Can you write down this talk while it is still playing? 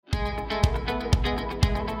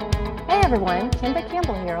everyone, Kimba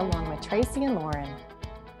Campbell here along with Tracy and Lauren.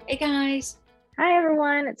 Hey guys. Hi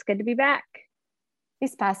everyone, it's good to be back.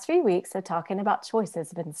 These past few weeks of talking about choices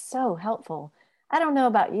have been so helpful. I don't know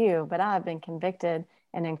about you, but I've been convicted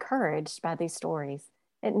and encouraged by these stories.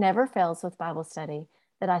 It never fails with Bible study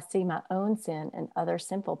that I see my own sin in other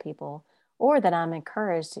sinful people, or that I'm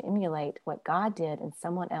encouraged to emulate what God did in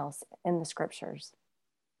someone else in the scriptures.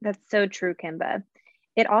 That's so true, Kimba.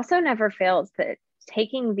 It also never fails that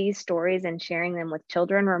taking these stories and sharing them with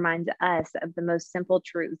children reminds us of the most simple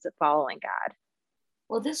truths of following God.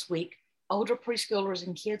 Well, this week, older preschoolers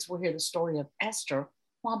and kids will hear the story of Esther,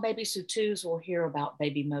 while baby Sutus will hear about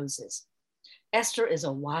baby Moses. Esther is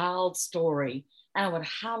a wild story, and I would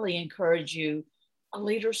highly encourage you,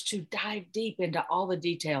 leaders, to dive deep into all the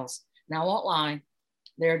details. Now, I won't lie,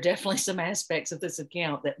 there are definitely some aspects of this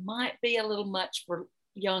account that might be a little much for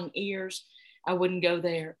young ears. I wouldn't go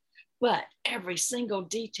there. But every single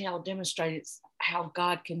detail demonstrates how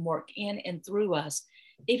God can work in and through us,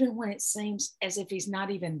 even when it seems as if he's not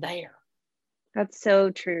even there. That's so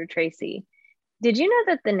true, Tracy. Did you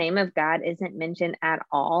know that the name of God isn't mentioned at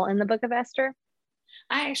all in the book of Esther?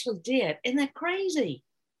 I actually did. Isn't that crazy?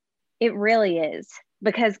 It really is,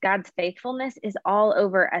 because God's faithfulness is all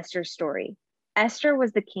over Esther's story. Esther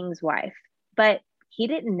was the king's wife, but he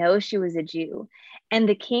didn't know she was a Jew. And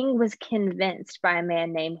the king was convinced by a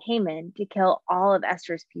man named Haman to kill all of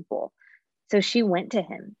Esther's people. So she went to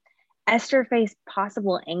him. Esther faced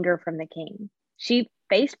possible anger from the king. She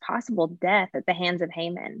faced possible death at the hands of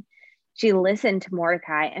Haman. She listened to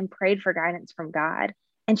Mordecai and prayed for guidance from God.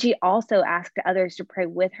 And she also asked others to pray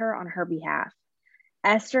with her on her behalf.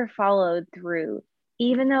 Esther followed through,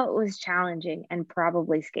 even though it was challenging and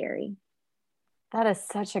probably scary. That is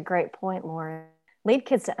such a great point, Lauren. Lead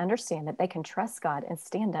kids to understand that they can trust God and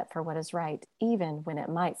stand up for what is right, even when it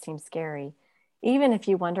might seem scary. Even if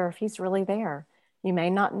you wonder if he's really there. You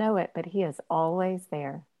may not know it, but he is always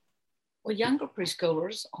there. Well, younger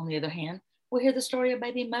preschoolers, on the other hand, will hear the story of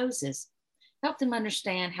baby Moses. Help them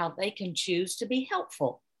understand how they can choose to be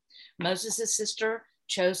helpful. Moses' sister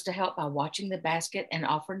chose to help by watching the basket and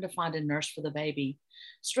offering to find a nurse for the baby.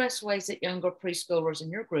 Stress ways that younger preschoolers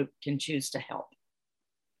in your group can choose to help.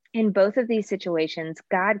 In both of these situations,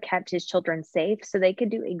 God kept his children safe so they could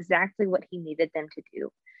do exactly what he needed them to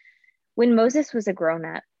do. When Moses was a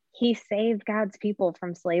grown-up, he saved God's people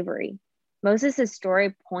from slavery. Moses'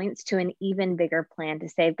 story points to an even bigger plan to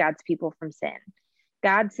save God's people from sin.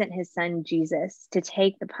 God sent his son Jesus to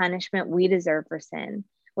take the punishment we deserve for sin.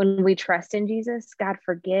 When we trust in Jesus, God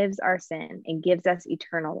forgives our sin and gives us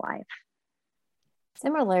eternal life.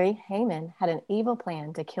 Similarly, Haman had an evil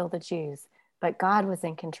plan to kill the Jews, but God was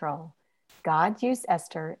in control. God used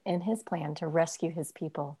Esther in his plan to rescue his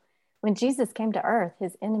people. When Jesus came to earth,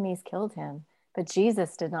 his enemies killed him, but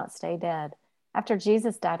Jesus did not stay dead. After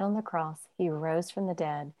Jesus died on the cross, he rose from the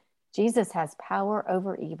dead. Jesus has power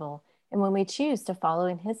over evil, and when we choose to follow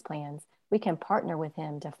in his plans, we can partner with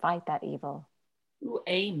him to fight that evil. Ooh,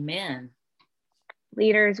 amen.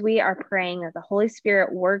 Leaders, we are praying that the Holy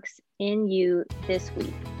Spirit works in you this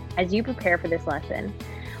week as you prepare for this lesson.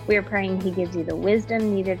 We are praying he gives you the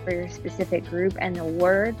wisdom needed for your specific group and the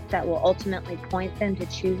words that will ultimately point them to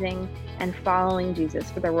choosing and following Jesus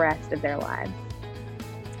for the rest of their lives.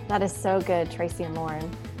 That is so good, Tracy and Lauren.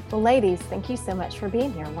 Well, ladies, thank you so much for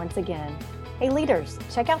being here once again. Hey, leaders,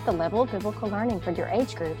 check out the Level of Biblical Learning for your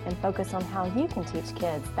age group and focus on how you can teach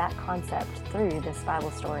kids that concept through this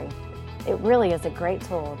Bible story. It really is a great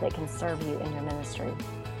tool that can serve you in your ministry.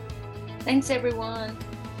 Thanks, everyone.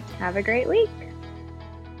 Have a great week.